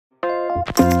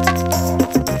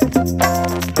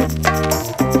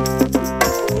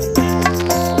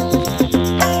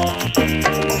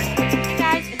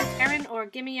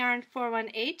Gimme Yarn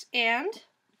 418 and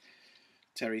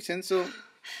Terry Tinsel.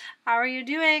 How are you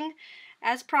doing?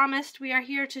 As promised, we are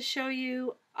here to show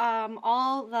you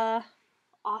all the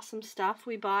awesome stuff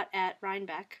we bought at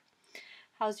Rhinebeck.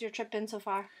 How's your trip been so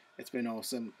far? It's been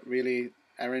awesome. Really,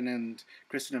 Erin and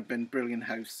Kristen have been brilliant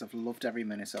hosts. I've loved every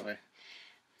minute of it.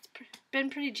 It's been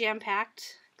pretty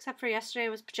jam-packed, except for yesterday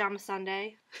was Pajama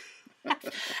Sunday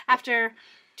after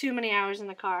too many hours in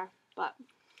the car. But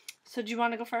so do you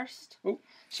want to go first? Oh.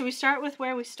 Should we start with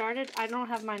where we started? I don't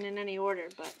have mine in any order,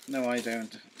 but... No, I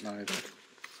don't.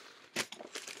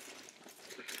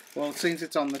 Well, since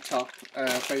it's on the top,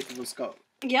 both of us got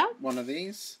one of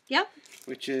these. Yep.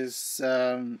 Which is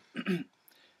a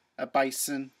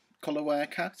bison colourwear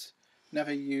cat.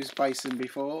 Never used bison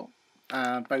before.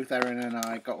 Both Erin and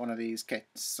I got one of these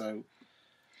kits, so...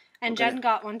 And Jen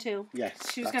got one too.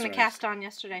 Yes, she was going to cast on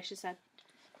yesterday, she said.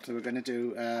 So we're going to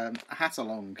do a hat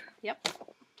along. Yep.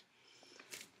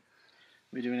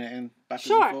 We're doing it in backwards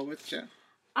and forwards, yeah?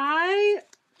 I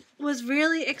was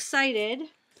really excited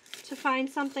to find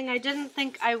something I didn't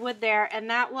think I would there, and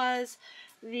that was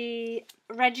the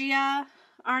Regia,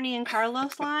 Arnie, and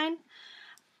Carlos line.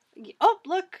 Oh,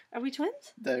 look. Are we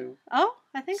twins? No. Oh,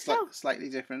 I think so. Slightly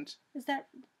different. Is that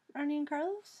Arnie and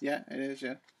Carlos? Yeah, it is,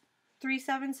 yeah.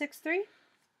 3763?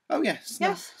 Oh, yes.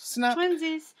 Yes. Snap.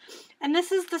 Twinsies. And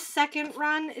this is the second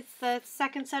run. It's the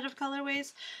second set of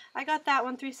colorways. I got that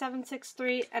one,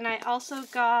 3763, and I also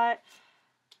got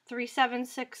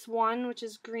 3761, which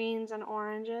is greens and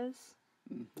oranges.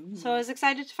 Mm-hmm. So I was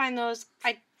excited to find those.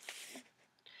 I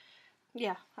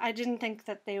didn't think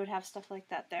that they would have stuff like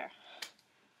that there.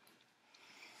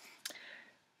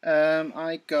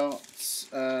 I got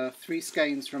 3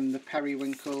 skeins from the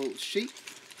Periwinkle sheep.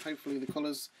 Hopefully the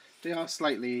colours... They are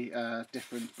slightly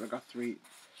different, but I got three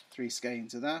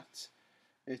skeins of that.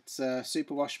 It's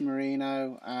superwash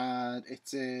merino, and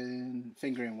it's in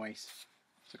fingering weight.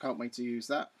 So I can't wait to use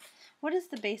that. What is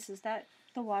the base? Is that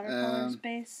the watercolors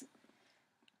base?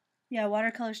 Yeah,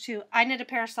 watercolors too. I knit a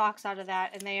pair of socks out of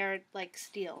that, and they are like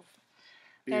steel.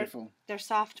 Beautiful. They're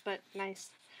soft but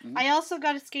nice. Mm-hmm. I also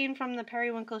got a skein from the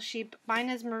Periwinkle sheep. Mine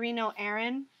is merino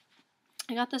Aran.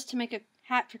 I got this to make a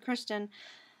hat for Kristen.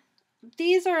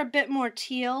 These are a bit more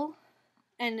teal,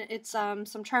 and it's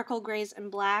some charcoal grays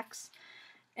and blacks.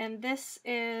 And this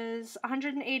is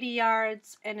 180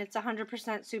 yards, and it's 100%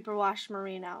 superwash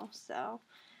merino. So,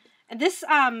 and this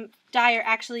dyer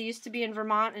actually used to be in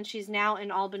Vermont, and she's now in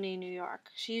Albany, New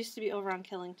York. She used to be over on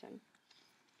Killington.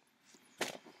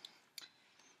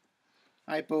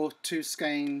 I bought 2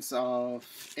 skeins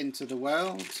of Into the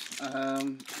World.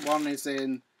 One is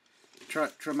in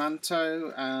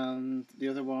Tremanto, and the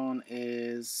other one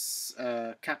is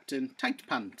Captain Tight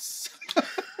Pants.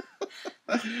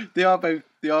 they are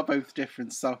both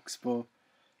different socks, but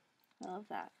I love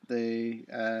that.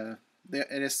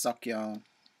 it is sock yarn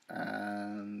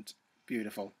and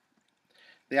beautiful.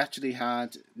 They actually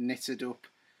had knitted up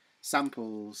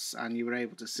samples, and you were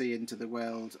able to see Into the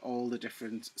World all the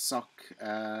different sock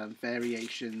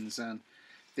variations, and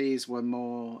these were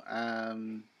more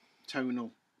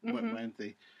tonal. Mm-hmm. Weren't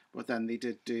they? But then they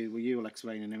did do, well, you'll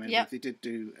explain in a minute, they did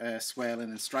do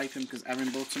swaling and striping, because Erin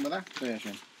bought some of that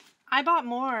version. I bought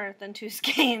more than 2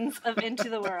 skeins of Into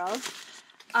the World.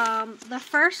 The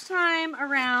first time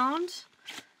around,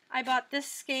 I bought this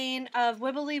skein of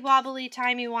Wibbly Wobbly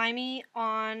Timey Wimey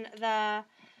on the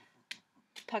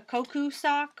Pakoku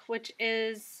sock, which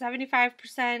is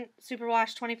 75%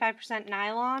 superwash, 25%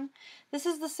 nylon. This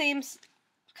is the same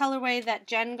colorway that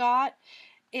Jen got.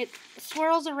 It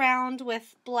swirls around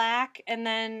with black and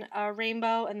then a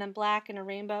rainbow and then black and a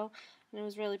rainbow. And it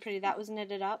was really pretty. That was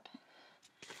knitted up.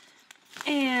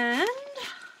 And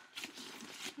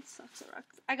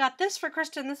I got this for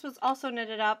Kristen. This was also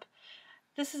knitted up.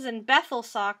 This is in Bethel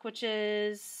sock, which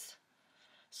is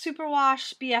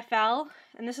Superwash BFL.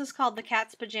 And this is called the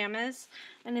Cat's Pajamas.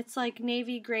 And it's like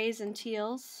navy, grays, and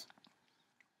teals.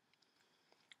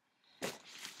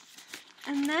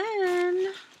 And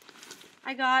then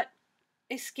I got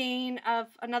a skein of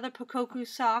another Pakoku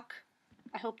sock.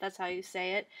 I hope that's how you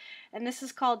say it. And this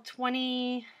is called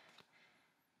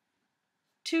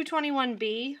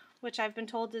 221B, which I've been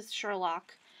told is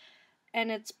Sherlock.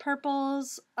 And it's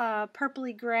purples,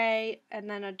 purpley gray, and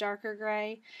then a darker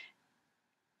gray.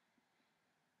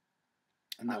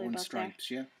 And that one's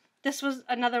stripes, yeah? This was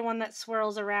another one that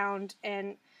swirls around,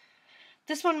 and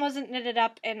this one wasn't knitted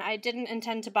up, and I didn't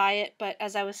intend to buy it, but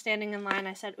as I was standing in line,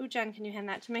 I said, "Ooh, Jen, can you hand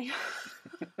that to me?"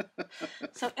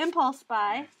 So, impulse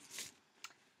buy.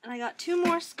 And I got 2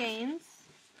 more skeins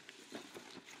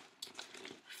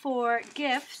for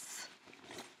gifts.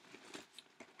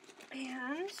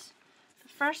 And the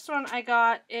first one I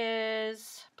got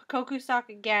is Pikoku sock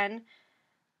again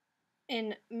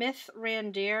in Myth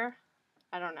Randir.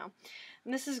 I don't know.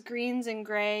 And this is greens and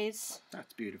grays.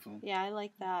 That's beautiful. Yeah, I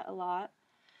like that a lot.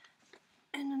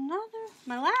 And another,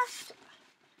 my last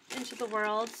Into the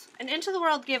Worlds. And Into the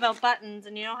World gave out buttons,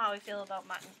 and you know how I feel about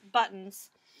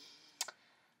buttons.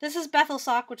 This is Bethel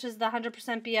sock, which is the 100%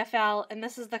 BFL, and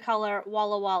this is the color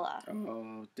Walla Walla.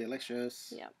 Oh,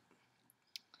 delicious. Yep.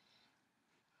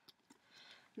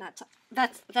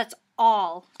 That's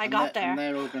all I got there. And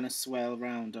they're all going to swell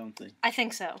round, aren't they? I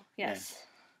think so, yes. Yeah.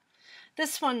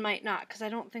 This one might not, because I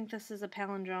don't think this is a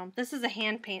palindrome. This is a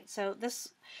hand paint, so this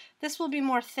will be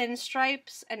more thin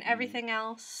stripes, and everything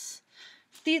else...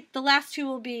 The last 2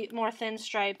 will be more thin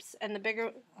stripes, and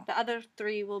the other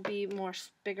 3 will be more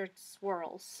bigger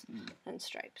swirls than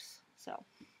stripes. So.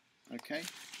 Okay.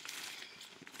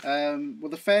 Well,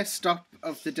 the first stop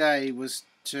of the day was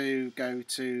to go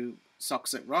to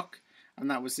Socks at Rock,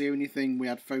 and that was the only thing we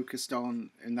had focused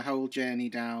on in the whole journey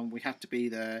down. We had to be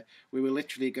there. We were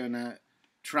literally going to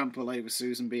trample over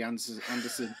Susan B.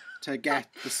 Anderson to get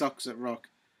the Socks at Rock.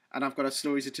 And I've got a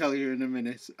story to tell you in a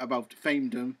minute about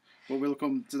Famedom, but we'll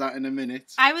come to that in a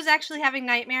minute. I was actually having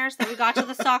nightmares that we got to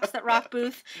the Socks That Rock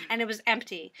booth and it was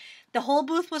empty. The whole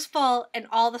booth was full and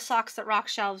all the Socks That Rock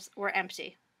shelves were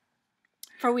empty.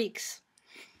 For weeks.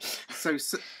 So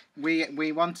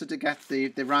we wanted to get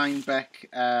the Rhinebeck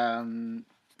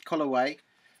colourway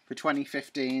for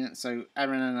 2015, so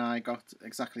Erin and I got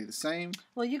exactly the same.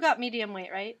 Well, you got medium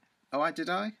weight, right? Oh, did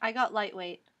I? I got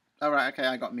lightweight. Oh, right, okay,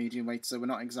 I got medium weight, so we're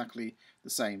not exactly the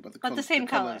same, but the same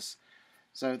color. Colours.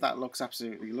 So that looks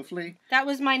absolutely lovely. That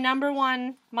was my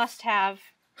 #1 must-have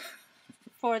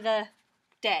for the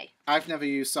day. I've never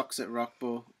used Socks at Rock,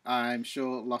 but I'm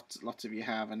sure lots of you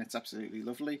have, and it's absolutely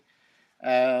lovely.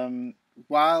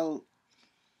 While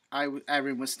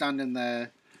Erin was standing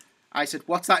there, I said,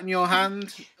 "What's that in your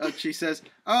hand?" And she says,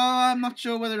 "Oh, I'm not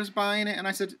sure whether I was buying it." And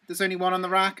I said, "There's only one on the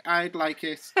rack. I'd like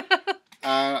it."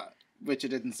 Which I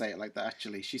didn't say it like that,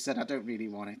 actually. She said, "I don't really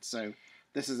want it." So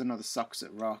this is another Socks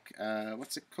at Rock.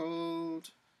 What's it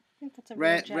called? I think that's a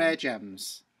Rare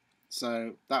Gems.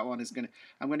 So that one is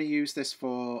I'm gonna use this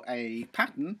for a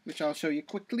pattern, which I'll show you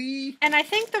quickly. And I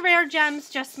think the Rare Gems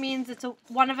just means it's a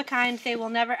one of a kind. They will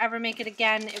never ever make it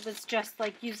again. It was just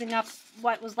like using up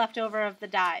what was left over of the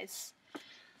dyes.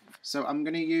 So I'm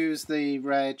gonna use the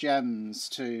Rare Gems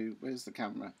to where's the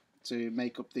camera to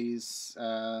make up these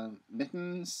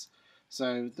mittens.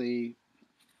 So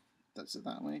that's it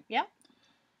that way. Yep.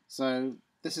 So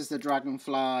this is the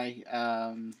Dragonfly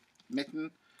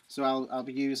mitten. So I'll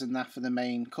be using that for the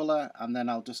main colour, and then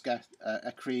I'll just get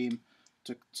a cream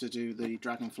to do the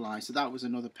Dragonfly. So that was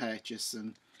another purchase,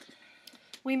 and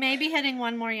we may be hitting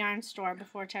one more yarn store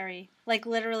before Terry, like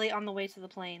literally on the way to the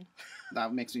plane.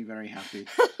 That makes me very happy.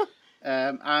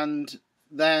 And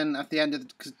then at the end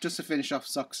of just to finish off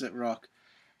Socks at Rock,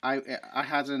 I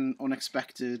had an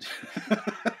unexpected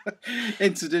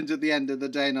incident at the end of the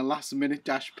day in a last minute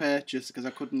dash purchase because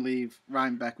I couldn't leave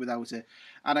Rhinebeck without it,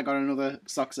 and I got another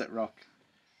Socks at Rock,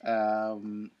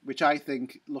 which I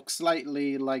think looks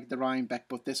slightly like the Rhinebeck,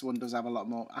 but this one does have a lot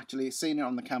more. Actually, seeing it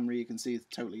on the camera, you can see it's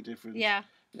totally different. Yeah.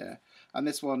 Yeah, and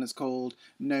this one is called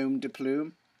Gnome de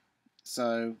Plume.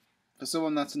 So for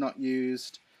someone that's not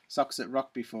used Socks at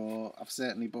Rock before, I've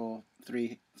certainly bought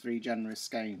three generous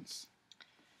skeins.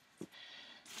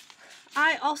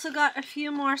 I also got a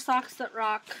few more Socks That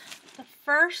Rock. The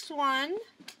first one...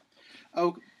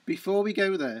 Oh, before we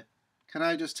go there, can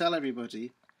I just tell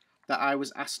everybody that I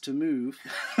was asked to move?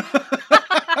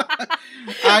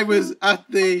 I was at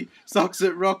the Socks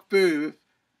at Rock booth,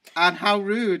 and how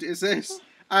rude is this?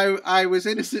 I was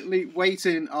innocently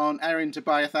waiting on Erin to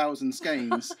buy 1,000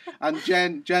 skeins, and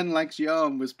Jen Legs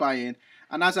Yarn was buying,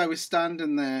 and as I was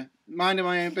standing there, minding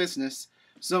my own business,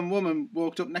 some woman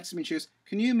walked up next to me and she goes,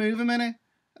 "Can you move a minute?"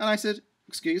 And I said,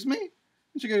 "Excuse me?"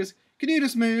 And she goes, "Can you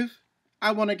just move?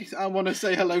 I want to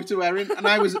say hello to Erin." And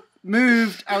I was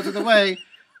moved out of the way.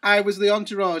 I was the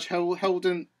entourage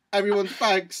holding everyone's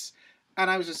bags, and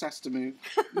I was just asked to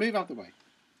move out the way.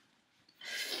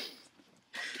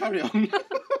 Carry on.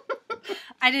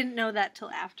 I didn't know that till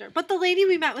after. But the lady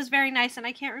we met was very nice, and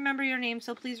I can't remember your name,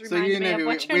 so please remind me of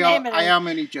what your name is. I am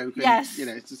only joking. Yes. You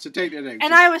know, so take it out.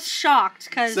 And I was shocked,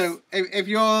 because... So, if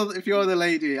you're the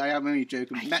lady, I am only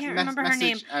joking. I can't remember her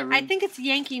name. Erin. I think it's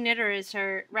Yankee Knitter is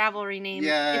her Ravelry name.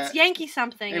 Yeah. It's Yankee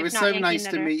something, It was if not so Yankee nice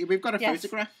Knitter. to meet you. We've got a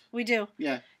photograph. We do.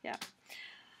 Yeah. Yeah.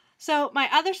 So my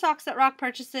other Socks That Rock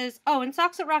purchases, and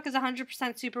Socks That Rock is 100%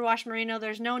 superwash merino.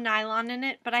 There's no nylon in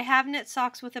it, but I have knit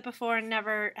socks with it before and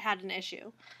never had an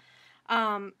issue.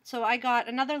 So I got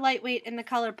another lightweight in the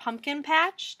color Pumpkin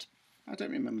Patched. I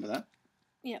don't remember that.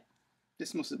 Yep.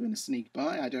 This must have been a sneak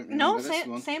buy. I don't remember this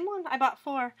one. Same one. I bought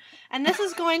 4. And this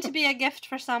is going to be a gift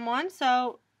for someone,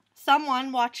 so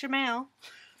someone watch your mail.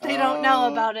 They don't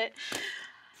know about it.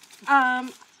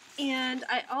 And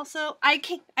I also, I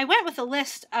went with a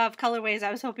list of colorways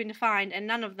I was hoping to find, and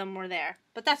none of them were there.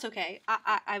 But that's okay.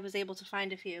 I was able to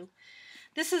find a few.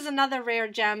 This is another Rare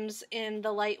Gems in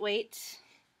the lightweight.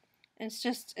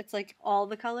 It's like all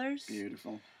the colors.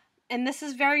 Beautiful. And this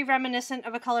is very reminiscent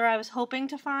of a color I was hoping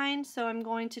to find, so I'm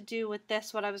going to do with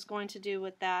this what I was going to do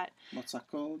with that. What's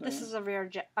that called? This is a Rare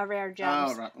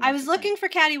Gems. Oh, right. I was looking for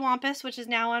Cattywampus, which is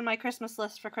now on my Christmas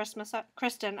list for Christmas.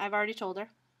 Kristen, I've already told her.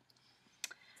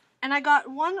 And I got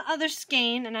one other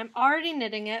skein, and I'm already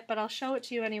knitting it, but I'll show it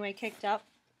to you anyway, caked up.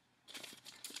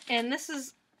 And this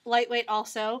is lightweight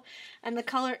also, and the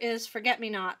color is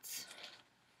Forget-Me-Nots.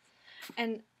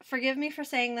 And forgive me for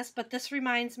saying this, but this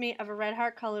reminds me of a Red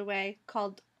Heart colorway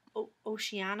called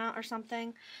Oceana or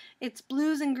something. It's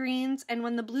blues and greens, and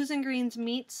when the blues and greens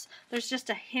meets, there's just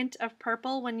a hint of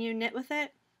purple when you knit with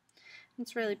it.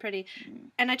 It's really pretty.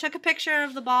 And I took a picture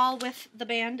of the ball with the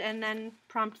band and then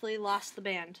promptly lost the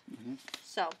band.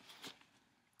 So,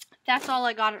 that's all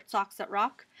I got at Socks That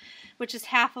Rock, which is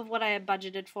half of what I had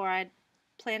budgeted for. I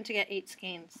planned to get 8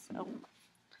 skeins. So.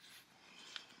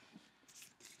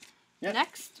 Yep.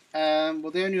 Next. Well,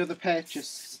 the only other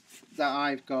purchase that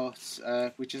I've got,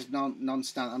 which is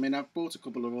non-standard. I mean, I've bought a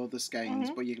couple of other skeins,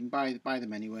 but you can buy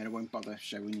them anywhere. I won't bother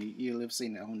showing you. You'll have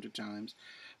seen it 100 times.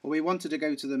 Well, we wanted to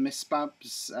go to the Miss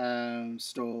Babs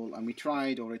stall, and we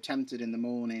tried or attempted in the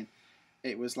morning.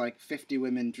 It was like 50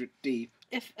 women deep.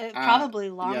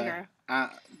 Probably longer. Yeah.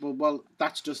 Well,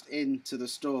 that's just into the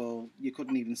stall. You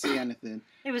couldn't even see anything.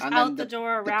 It was out the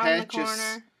door, around the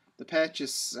corner. The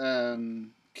purchase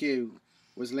queue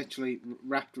was literally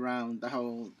wrapped around the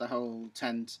whole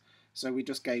tent. So we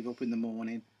just gave up in the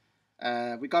morning.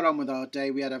 We got on with our day.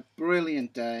 We had a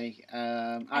brilliant day.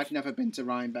 I've never been to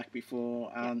Rhinebeck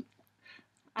before. And,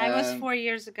 I was 4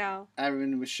 years ago.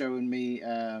 Erin was showing me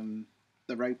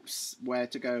the ropes, where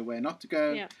to go, where not to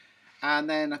go. Yeah. And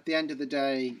then at the end of the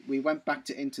day, we went back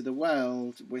to Into the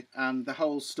World, and the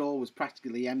whole store was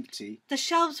practically empty. The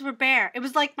shelves were bare. It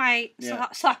was like my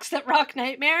Socks That Rock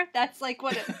nightmare. That's like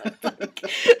what it looked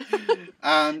like.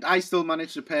 And I still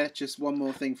managed to purchase one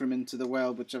more thing from Into the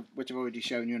World, which I've already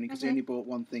shown you, because I only bought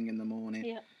one thing in the morning.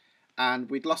 Yeah. And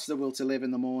we'd lost the will to live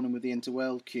in the morning with the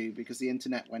Interworld queue because the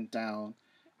internet went down.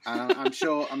 And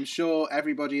I'm sure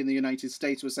everybody in the United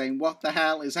States was saying, "What the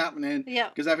hell is happening?" Yeah.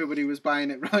 Because everybody was buying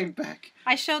it Rhinebeck.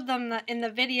 I showed them in the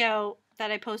video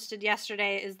that I posted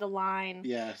yesterday is the line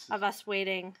of us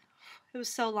waiting. It was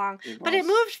so long. But it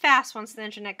moved fast once the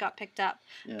internet got picked up.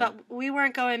 Yeah. But we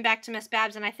weren't going back to Miss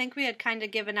Babs, and I think we had kind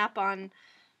of given up on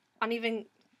even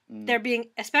there being,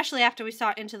 especially after we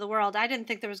saw Into the World. I didn't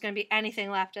think there was going to be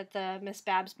anything left at the Miss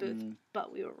Babs booth,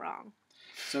 but we were wrong.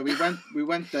 So we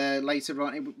went there later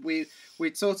on.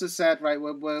 We'd sort of said, right,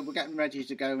 we're getting ready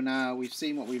to go now. We've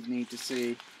seen what we need to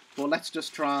see. Well, let's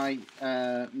just try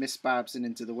Miss Babs and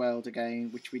Into the World again,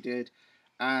 which we did.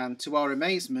 And to our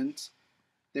amazement,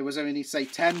 there was only, say,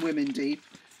 10 women deep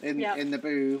in the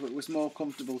booth. It was more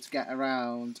comfortable to get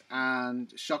around.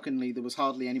 And shockingly, there was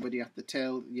hardly anybody at the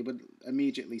till. You were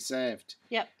immediately served.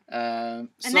 Yep. And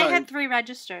they had 3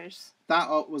 registers.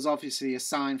 That was obviously a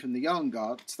sign from the Yarn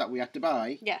Gods that we had to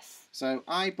buy. Yes. So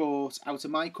I bought out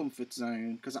of my comfort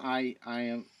zone because I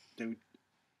don't.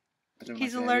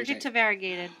 He's allergic to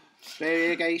variegated.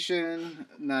 Variegation,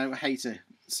 no, I hate it.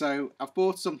 So I've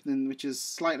bought something which is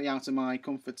slightly out of my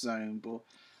comfort zone, but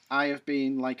I have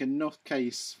been like a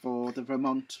nutcase for the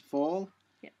Vermont fall.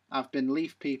 Yep. I've been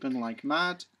leaf peeping like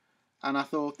mad, and I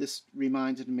thought this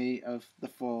reminded me of the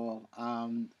fall.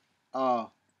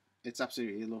 It's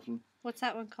absolutely lovely. What's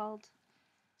that one called?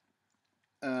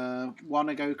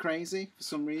 Wanna Go Crazy for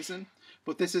some reason.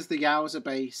 But this is the Yowza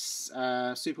base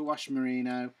superwash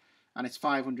merino, and it's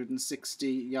 560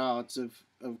 yards of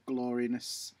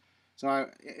gloriness. So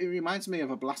it reminds me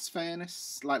of a blast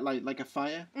furnace, like a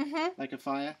fire, like a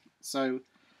fire. So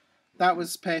that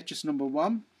was purchase number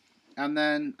 1, and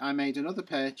then I made another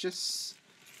purchase,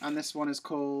 and this one is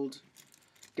called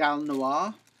Gal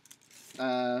Noir.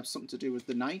 Something to do with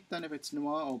the night, then, if it's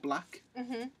noir or black.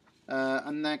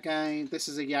 And again, this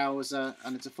is a Yowza,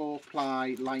 and it's a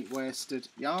 4-ply light worsted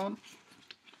yarn.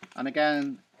 And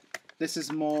again, this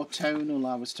is more tonal,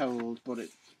 I was told, but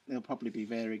it'll probably be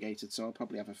variegated, so I'll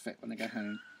probably have a fit when I get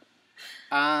home.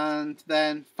 And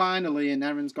then finally, and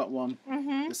Erin's got one,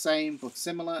 Mm-hmm. the same but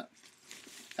similar.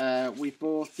 We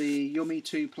bought the Yummy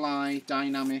 2-ply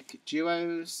Dynamic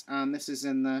Duos, and this is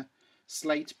in the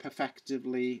Slate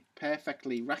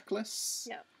Perfectly Reckless.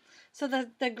 Yep. So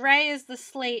the gray is the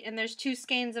slate, and there's 2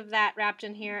 skeins of that wrapped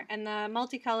in here, and the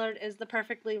multicolored is the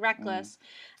Perfectly Reckless.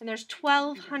 And there's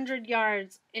 1,200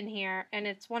 yards in here, and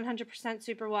it's 100%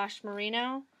 superwash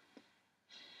merino.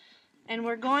 And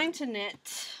we're going to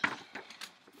knit.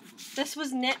 This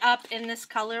was knit up in this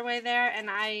colorway there, and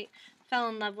I fell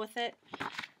in love with it.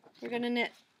 We're going to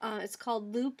knit, it's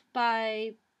called Loop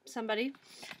by somebody.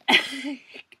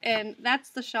 And that's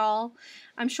the shawl.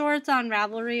 I'm sure it's on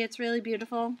Ravelry. It's really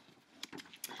beautiful.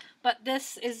 But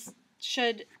this is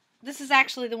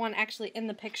actually the one actually in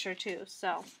the picture too.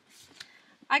 So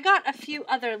I got a few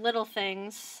other little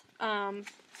things. 4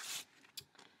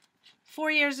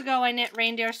 years ago I knit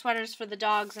reindeer sweaters for the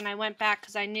dogs, and I went back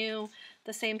because I knew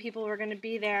the same people were going to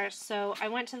be there. So I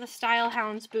went to the Style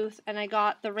Hounds booth and I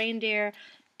got the reindeer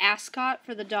ascot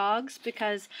for the dogs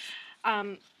because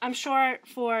I'm sure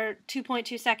for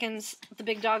 2.2 seconds the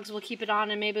big dogs will keep it on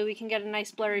and maybe we can get a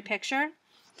nice blurry picture.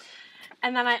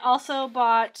 And then I also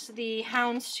bought the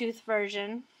houndstooth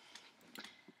version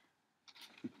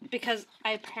because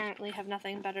I apparently have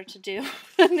nothing better to do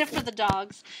than knit for the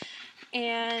dogs.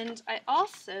 And I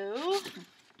also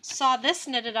saw this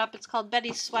knitted up. It's called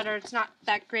Betty's Sweater. It's not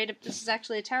that great. This is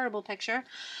actually a terrible picture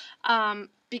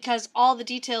because all the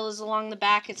detail is along the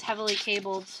back. It's heavily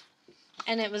cabled.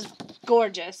 And it was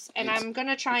gorgeous. And I'm going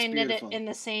to try and knit it in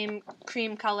the same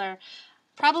cream color.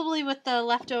 Probably with the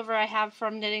leftover I have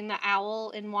from knitting the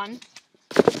owl in one.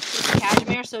 With the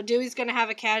cashmere. So Dewey's going to have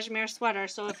a cashmere sweater.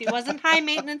 So if he wasn't high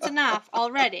maintenance enough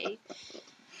already.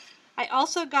 I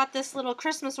also got this little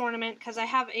Christmas ornament because I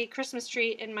have a Christmas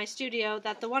tree in my studio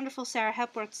that the wonderful Sarah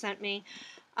Hepworth sent me.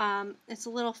 It's a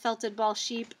little felted ball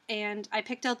sheep. And I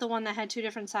picked out the one that had 2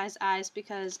 different size eyes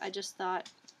because I just thought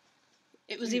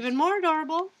it was even more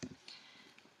adorable.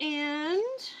 And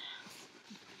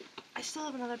I still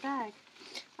have another bag.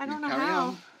 I don't know how.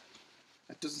 On.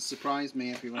 That doesn't surprise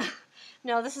me, everyone.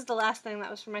 No, this is the last thing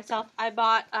that was for myself. I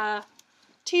bought a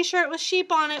t-shirt with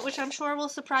sheep on it, which I'm sure will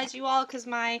surprise you all because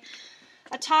my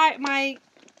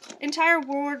entire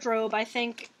wardrobe, I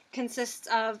think, consists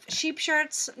of sheep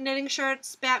shirts, knitting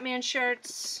shirts, Batman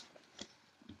shirts,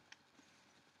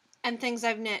 and things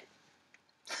I've knit.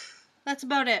 That's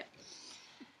about it.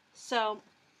 So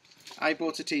I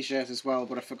bought a t-shirt as well,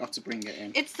 but I forgot to bring it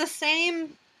in. It's the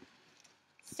same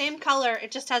color.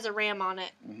 It just has a ram on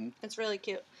it. Mm-hmm. It's really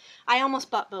cute. I almost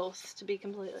bought both, to be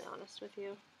completely honest with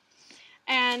you.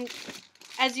 And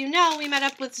as you know, we met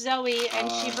up with Zoe,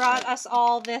 and she brought us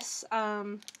all this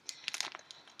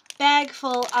bag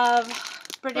full of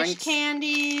British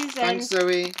candies. And thanks,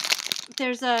 Zoe.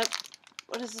 There's a,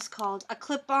 what is this called? A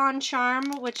clip-on charm,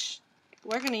 which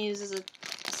we're going to use as a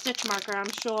stitch marker, I'm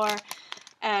sure.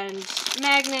 And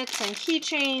magnets and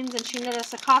keychains, and she knit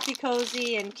us a coffee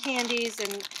cozy and candies,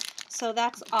 and so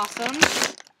that's awesome.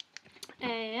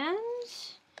 And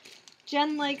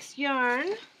Jen Likes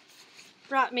Yarn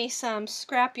brought me some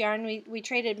scrap yarn. We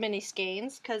traded mini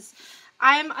skeins because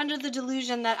I'm under the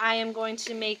delusion that I am going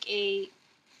to make a,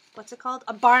 what's it called?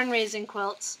 A barn raising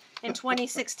quilt in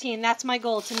 2016. That's my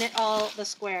goal, to knit all the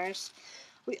squares.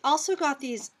 We also got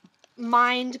these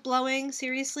mind-blowing,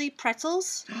 seriously,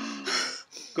 pretzels.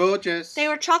 Gorgeous. They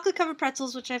were chocolate-covered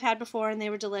pretzels, which I've had before, and they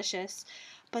were delicious.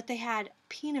 But they had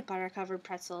peanut butter-covered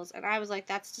pretzels, and I was like,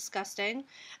 that's disgusting.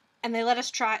 And they let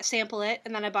us sample it,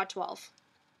 and then I bought 12.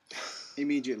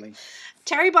 Immediately.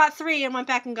 Terry bought 3 and went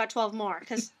back and got 12 more,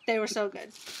 because they were so good.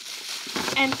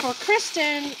 And for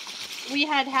Kristen, we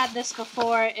had this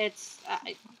before. It's...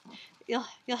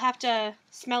 You'll have to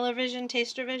smell-o-vision,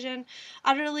 taste-o-vision.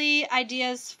 Utterly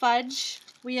Ideas Fudge.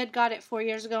 We had got it 4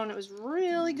 years ago, and it was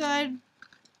really good.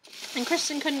 And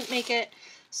Kristen couldn't make it,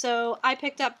 so I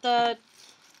picked up the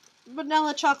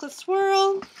vanilla chocolate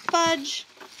swirl fudge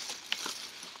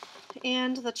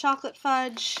and the chocolate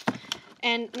fudge.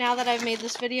 And now that I've made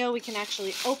this video, we can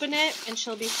actually open it, and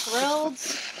she'll be thrilled.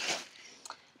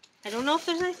 I don't know if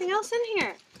there's anything else in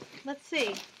here. Let's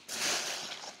see.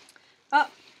 Oh,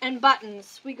 and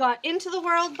buttons. We got Into the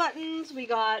World buttons. We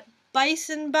got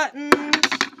Bison buttons.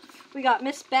 We got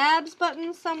Miss Babs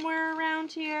buttons somewhere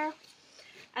around here.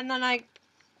 And then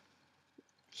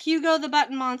Hugo the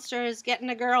Button Monster is getting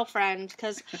a girlfriend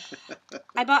because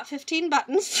I bought 15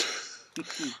 buttons.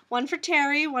 1 for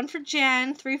Terry, 1 for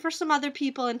Jen, 3 for some other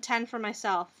people, and 10 for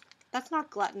myself. That's not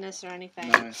gluttonous or anything.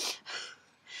 No.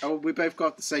 Oh, we both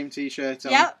got the same t-shirt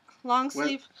on. Yep, long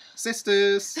sleeve.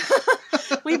 Sisters.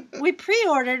 we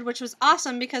pre-ordered, which was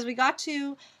awesome because we got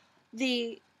to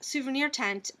the souvenir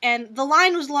tent and the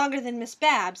line was longer than Miss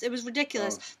Babs. It was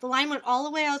ridiculous. Oh. The line went all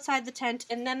the way outside the tent,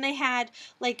 and then they had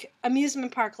like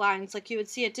amusement park lines like you would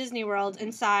see at Disney World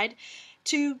inside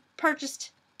to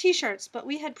purchase t-shirts, but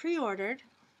we had pre-ordered.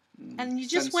 And you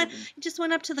just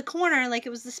went up to the corner like it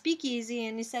was the speakeasy,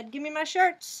 and you said, "Give me my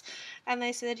shirts," and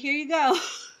they said, "Here you go."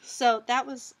 So I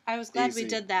was glad we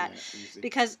did that,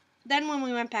 because then when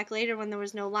we went back later, when there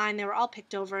was no line, they were all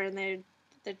picked over, and there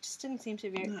just didn't seem to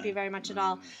be very much at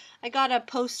all. I got a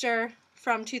poster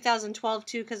from 2012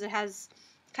 too, because it has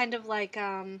kind of like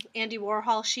Andy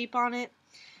Warhol sheep on it,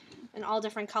 in all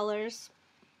different colors.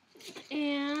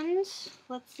 And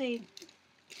let's see.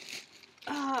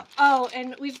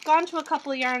 And we've gone to a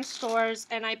couple yarn stores,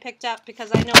 and I picked up,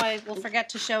 because I know I will forget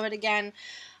to show it again.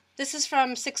 This is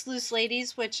from Six Loose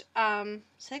Ladies, which,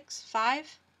 Six.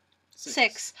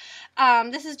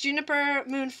 This is Juniper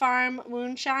Moon Farm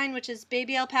Moonshine, which is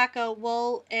baby alpaca,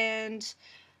 wool, and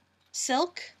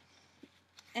silk.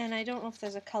 And I don't know if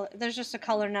there's a color. There's just a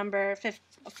color number,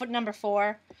 number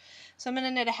 4. So I'm going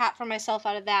to knit a hat for myself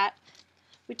out of that.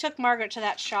 We took Margaret to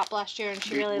that shop last year, and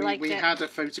she really liked it. We had a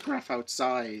photograph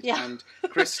outside, and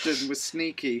Kristen was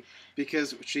sneaky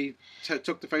because she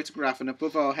took the photograph, and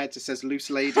above our heads it says Loose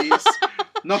Ladies.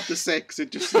 Not the 6,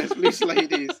 it just says Loose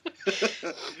Ladies.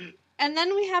 And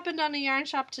then we happened on a yarn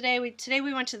shop today. Today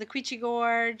we went to the Queechy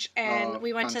Gorge, and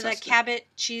we went to the Cabot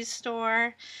cheese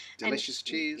store. Delicious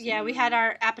cheese. Yeah, we had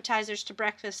our appetizers to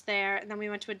breakfast there, and then we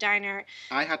went to a diner.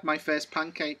 I had my first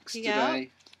pancakes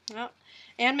today. Yep.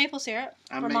 And maple syrup.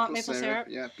 And Vermont maple syrup.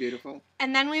 Yeah, beautiful.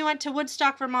 And then we went to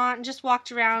Woodstock, Vermont, and just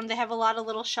walked around. They have a lot of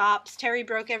little shops. Terry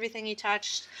broke everything he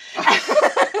touched.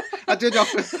 I did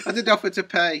offer to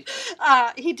pay.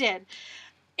 He did.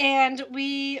 And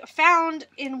we found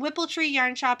in Whippletree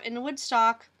Yarn Shop in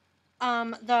Woodstock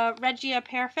the Regia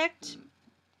Perfect,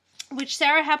 which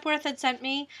Sarah Hepworth had sent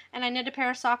me, and I knit a pair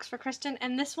of socks for Kristen,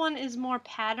 and this one is more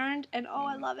patterned, and oh,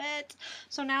 I love it.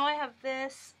 So now I have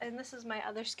this, and this is my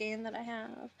other skein that I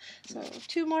have. So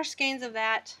 2 more skeins of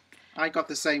that. I got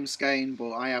the same skein,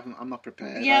 but I'm not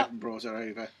prepared. Yep. I haven't brought her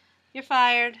over. You're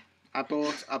fired. I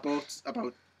bought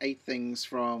about 8 things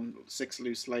from Six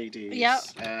Loose Ladies. Yep.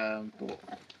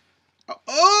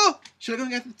 Should I go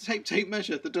and get the tape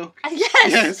measure, the duck?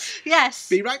 Yes.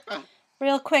 Be right back.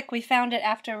 Real quick, we found it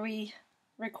after we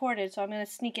recorded, so I'm going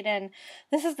to sneak it in.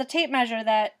 This is the tape measure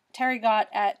that Terry got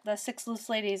at the Six Loose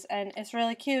Ladies, and it's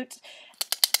really cute.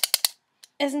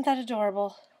 Isn't that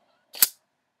adorable?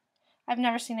 I've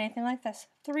never seen anything like this.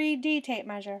 3D tape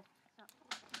measure.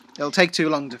 It'll take too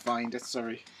long to find it,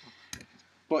 sorry.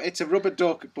 But it's a rubber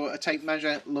duck, but a tape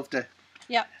measure, loved it.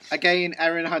 Yep. Again,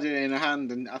 Erin had it in her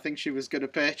hand, and I think she was going to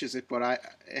purchase it, but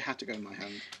it had to go in my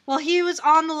hand. Well, he was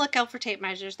on the lookout for tape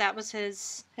measures. That was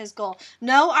his goal.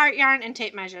 No art yarn and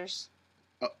tape measures.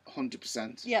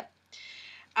 100%. Yep.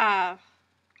 But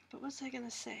what was I going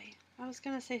to say? I was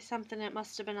going to say something that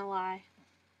must have been a lie.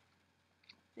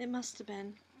 It must have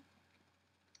been.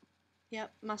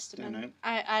 Yep, must have been.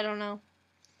 I don't know.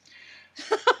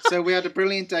 So we had a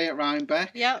brilliant day at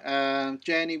Rhinebeck. Yep.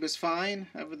 Journey was fine.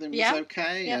 Everything was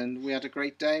okay. Yep. And we had a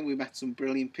great day. We met some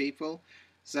brilliant people.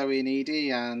 Zoe and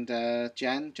Edie and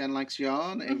Jen. Jen likes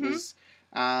yarn. It was...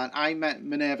 I met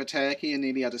Minerva Turkey and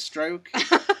nearly had a stroke.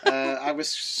 I was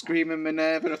screaming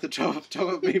Minerva at the top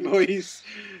of my voice.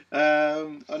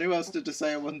 And who else did I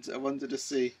say I wanted to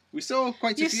see? We saw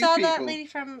quite a few people. You saw that lady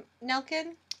from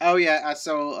Nelkin? Oh yeah, I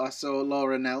saw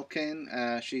Laura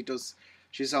Nelkin.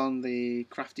 She's on the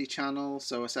Crafty channel,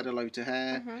 so I said hello to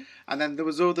her. And then there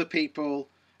was other people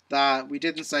that we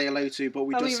didn't say hello to, but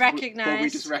we just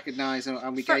recognised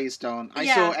and we gazed on. I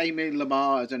saw Amy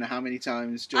Lamar, I don't know how many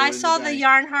times during I saw the day. The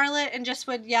Yarn Harlot and just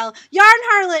would yell, "Yarn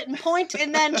Harlot!" and point,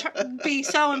 and then be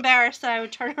so embarrassed that I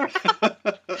would turn around.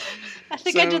 I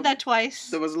think I did that twice.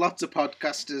 There was lots of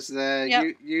podcasters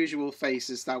there, usual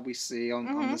faces that we see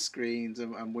on the screens,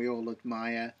 and we all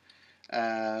admire.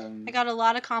 I got a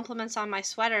lot of compliments on my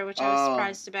sweater, which I was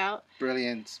surprised about.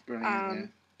 Brilliant.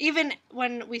 Even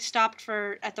when we stopped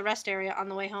at the rest area on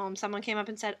the way home, someone came up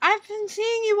and said, "I've been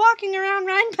seeing you walking around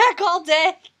Rhinebeck all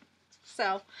day."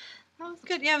 So that was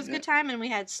good. Yeah, it was a good time, and we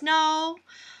had snow,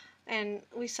 and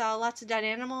we saw lots of dead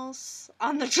animals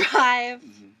on the drive.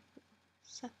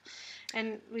 So,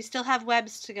 and we still have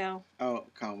webs to go. Oh,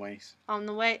 can't wait.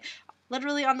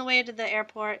 Literally on the way to the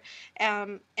airport,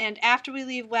 and after we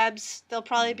leave Webb's, there'll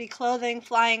probably be clothing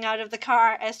flying out of the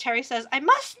car as Terry says, "I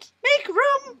must make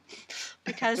room,"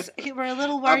 because we're a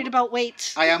little worried about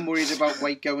weight. I am worried about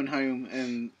weight going home,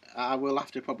 and I will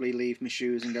have to probably leave my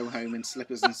shoes and go home in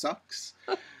slippers and socks.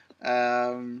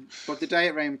 But the day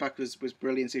at Rainback was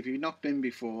brilliant. So if you've not been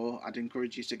before, I'd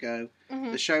encourage you to go.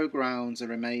 Mm-hmm. The showgrounds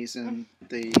are amazing.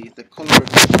 The colour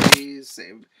of the trees,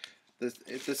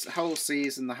 this whole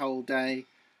season, the whole day.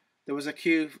 There was a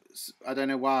queue, I don't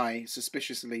know why,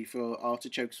 suspiciously for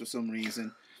artichokes for some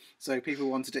reason. So people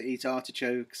wanted to eat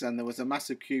artichokes, and there was a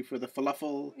massive queue for the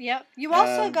falafel. Yep. You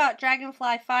also got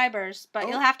dragonfly fibers, but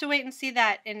you'll have to wait and see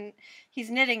that. And he's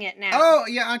knitting it now. Oh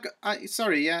yeah, I'm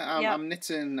Yep.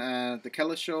 knitting the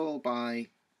killer shawl by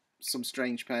some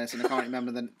strange person. I can't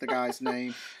remember the guy's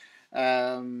name.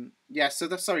 Yeah, so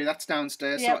that's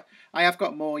downstairs. Yep. So I have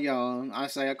got more yarn. I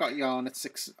got yarn at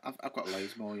 6. I've got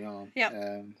loads more yarn.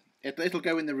 Yep. It'll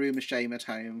go in the room of shame at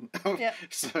home. Yep.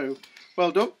 So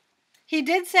well done. He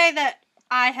did say that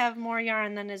I have more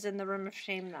yarn than is in the room of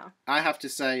shame, though. I have to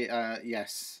say,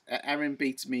 yes. Erin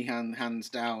beats me hands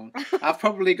down. I've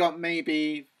probably got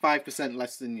maybe 5%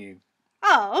 less than you.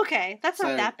 Oh, okay. That's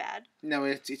not that bad. No,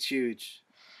 it's huge.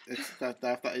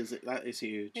 That is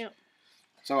huge. Yep.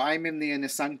 So I'm in the inner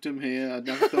sanctum here.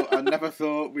 I never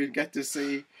thought we'd get to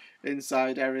see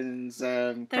inside Erin's.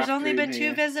 There's only been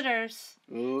 2 visitors.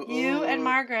 You and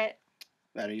Margaret.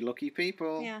 Very lucky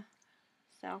people. Yeah.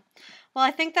 So, well, I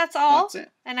think that's all. That's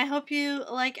it. And I hope you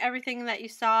like everything that you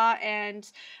saw.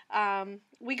 And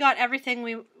we got everything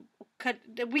we could.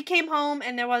 We came home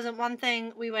and there wasn't one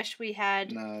thing we wish we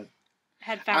had. No.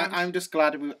 Had found. I'm just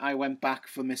glad I went back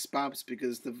for Miss Babs,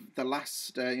 because the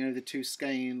last the 2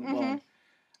 skein one,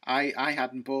 I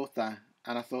hadn't bought that,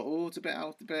 and I thought, oh, it's a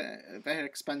bit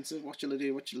expensive. What shall I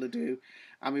do?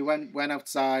 And we went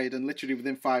outside, and literally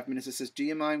within 5 minutes, I says, do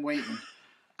you mind waiting?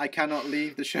 I cannot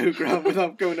leave the showground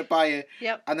without going to buy it.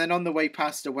 Yep. And then on the way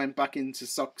past, I went back into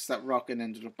Socks That Rock and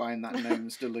ended up buying that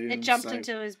Gnomes de Lune. It jumped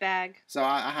into his bag. So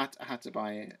I had to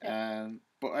buy it. Yep.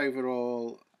 But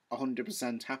overall,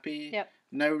 100% happy. Yep.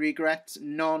 No regrets,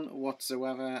 none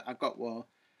whatsoever. I got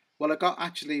I got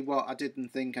actually what I didn't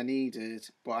think I needed,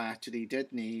 but I actually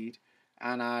did need,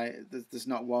 and there's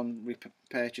not one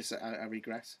purchase I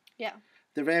regret. Yeah.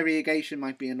 The variegation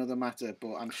might be another matter,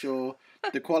 but I'm sure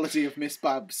the quality of Miss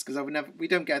Babs, because we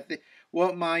don't get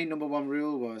what my number 1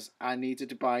 rule was. I needed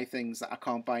to buy things that I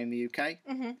can't buy in the UK,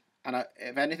 and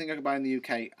if anything I could buy in the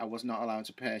UK, I was not allowed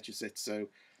to purchase it. So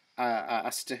I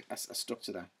stuck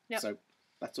to that. Yep. So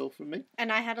that's all from me.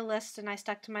 And I had a list, and I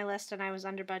stuck to my list, and I was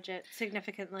under budget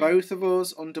significantly. Both of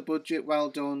us under budget, well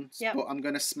done. Yep. But I'm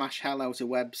going to smash hell out of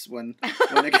webs when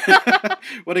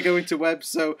I go into webs.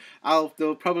 So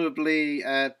there'll probably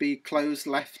be clothes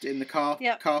left in the car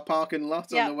parking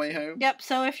lot on the way home. Yep.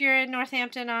 So if you're in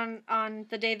Northampton on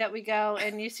the day that we go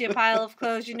and you see a pile of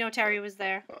clothes, you know Terry was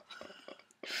there.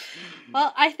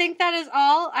 Well, I think that is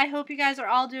all. I hope you guys are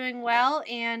all doing well,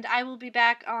 and I will be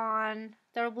back on...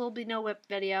 There will be no whip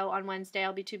video on Wednesday.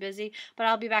 I'll be too busy. But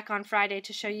I'll be back on Friday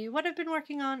to show you what I've been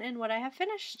working on and what I have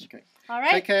finished. Okay. All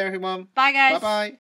right. Take care, everyone. Bye, guys. Bye-bye.